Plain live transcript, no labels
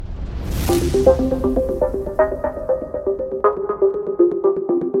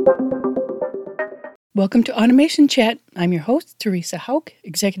Welcome to Automation Chat. I'm your host, Teresa Hauk,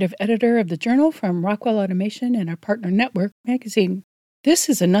 Executive Editor of the Journal from Rockwell Automation and our partner network magazine. This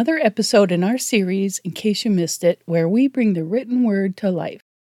is another episode in our series, in case you missed it, where we bring the written word to life.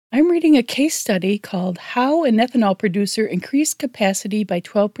 I'm reading a case study called How an Ethanol Producer Increased Capacity by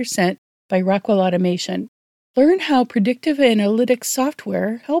 12% by Rockwell Automation. Learn how predictive analytics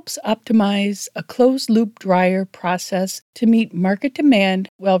software helps optimize a closed-loop dryer process to meet market demand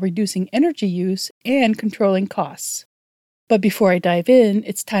while reducing energy use and controlling costs. But before I dive in,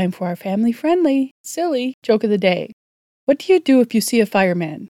 it's time for our family-friendly, silly joke of the day. What do you do if you see a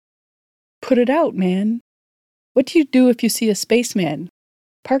fireman? Put it out, man. What do you do if you see a spaceman?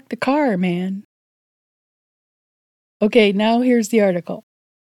 Park the car, man. Okay, now here's the article.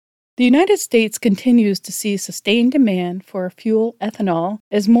 The United States continues to see sustained demand for fuel ethanol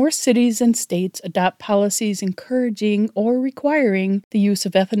as more cities and states adopt policies encouraging or requiring the use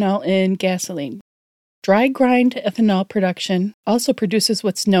of ethanol in gasoline. Dry grind ethanol production also produces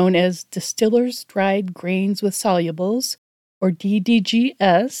what's known as distillers' dried grains with solubles, or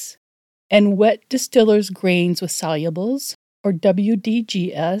DDGS, and wet distillers' grains with solubles, or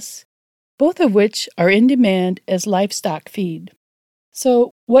WDGS, both of which are in demand as livestock feed.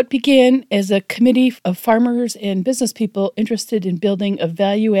 So, what began as a committee of farmers and business people interested in building a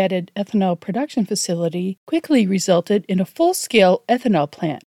value-added ethanol production facility quickly resulted in a full-scale ethanol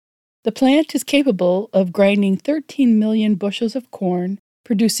plant. The plant is capable of grinding 13 million bushels of corn,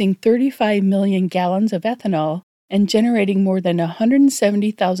 producing 35 million gallons of ethanol, and generating more than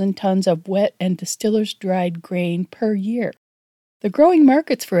 170,000 tons of wet and distillers' dried grain per year. The growing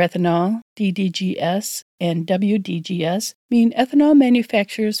markets for ethanol, DDGS and WDGS, mean ethanol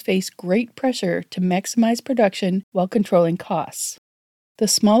manufacturers face great pressure to maximize production while controlling costs. The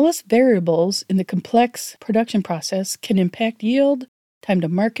smallest variables in the complex production process can impact yield, time to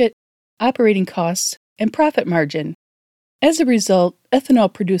market, operating costs, and profit margin. As a result,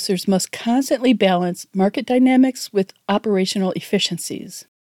 ethanol producers must constantly balance market dynamics with operational efficiencies.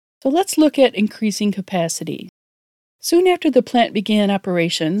 So let's look at increasing capacity. Soon after the plant began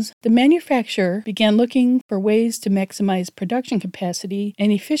operations, the manufacturer began looking for ways to maximize production capacity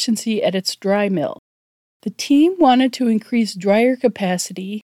and efficiency at its dry mill. The team wanted to increase dryer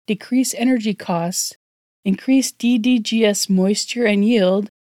capacity, decrease energy costs, increase DDGS moisture and yield,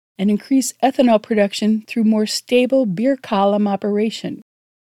 and increase ethanol production through more stable beer column operation.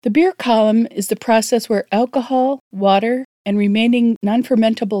 The beer column is the process where alcohol, water, and remaining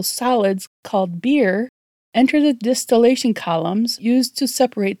non-fermentable solids called beer enter the distillation columns used to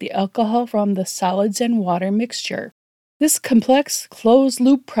separate the alcohol from the solids and water mixture. This complex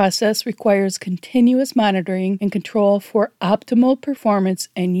closed-loop process requires continuous monitoring and control for optimal performance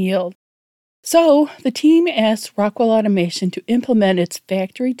and yield. So, the team asked Rockwell Automation to implement its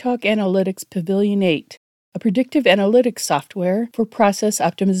FactoryTalk Analytics Pavilion 8, a predictive analytics software for process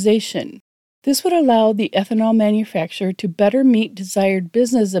optimization. This would allow the ethanol manufacturer to better meet desired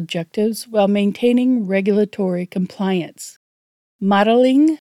business objectives while maintaining regulatory compliance.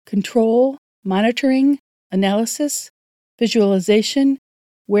 Modeling, control, monitoring, analysis, visualization,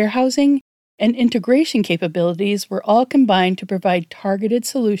 warehousing, and integration capabilities were all combined to provide targeted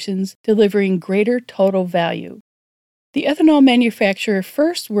solutions delivering greater total value. The ethanol manufacturer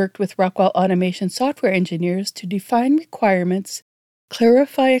first worked with Rockwell Automation software engineers to define requirements,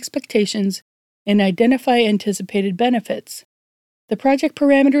 clarify expectations, and identify anticipated benefits. The project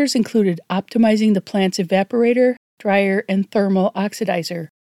parameters included optimizing the plant's evaporator, dryer, and thermal oxidizer,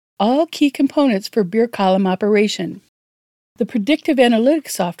 all key components for beer column operation. The predictive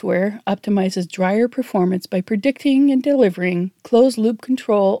analytics software optimizes dryer performance by predicting and delivering closed-loop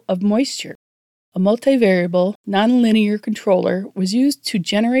control of moisture. A multivariable, nonlinear controller was used to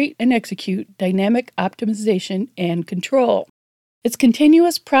generate and execute dynamic optimization and control. Its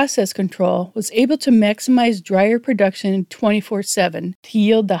continuous process control was able to maximize dryer production 24/7 to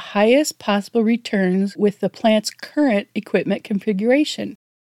yield the highest possible returns with the plant's current equipment configuration.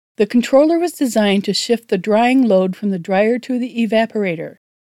 The controller was designed to shift the drying load from the dryer to the evaporator.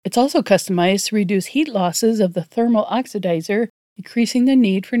 It's also customized to reduce heat losses of the thermal oxidizer, decreasing the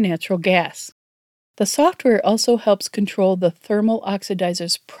need for natural gas. The software also helps control the thermal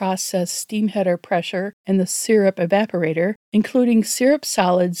oxidizer's process steam header pressure and the syrup evaporator, including syrup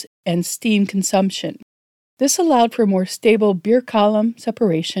solids and steam consumption. This allowed for more stable beer column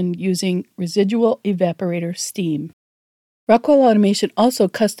separation using residual evaporator steam. Rockwell Automation also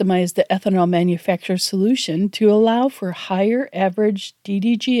customized the ethanol manufacturer's solution to allow for higher average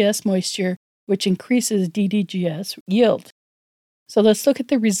DDGS moisture, which increases DDGS yield. So let's look at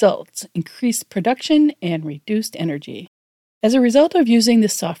the results: increased production and reduced energy. As a result of using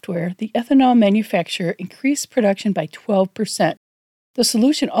this software, the ethanol manufacturer increased production by 12%. The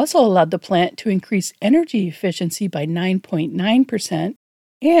solution also allowed the plant to increase energy efficiency by 9.9%,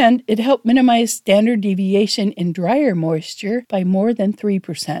 and it helped minimize standard deviation in dryer moisture by more than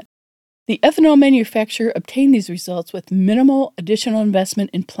 3%. The ethanol manufacturer obtained these results with minimal additional investment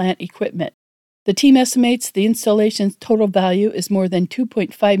in plant equipment. The team estimates the installation's total value is more than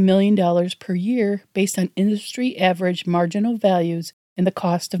 $2.5 million per year based on industry average marginal values and the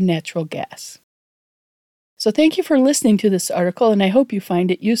cost of natural gas. So thank you for listening to this article, and I hope you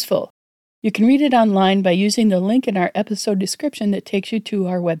find it useful. You can read it online by using the link in our episode description that takes you to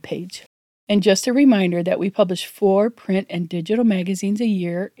our webpage. And just a reminder that we publish 4 print and digital magazines a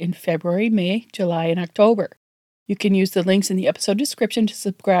year in February, May, July, and October. You can use the links in the episode description to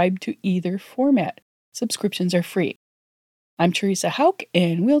subscribe to either format. Subscriptions are free. I'm Teresa Hauk,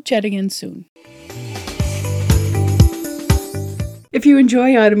 and we'll chat again soon. If you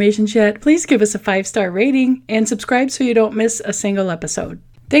enjoy Automation Chat, please give us a 5-star rating and subscribe so you don't miss a single episode.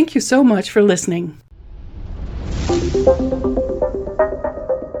 Thank you so much for listening.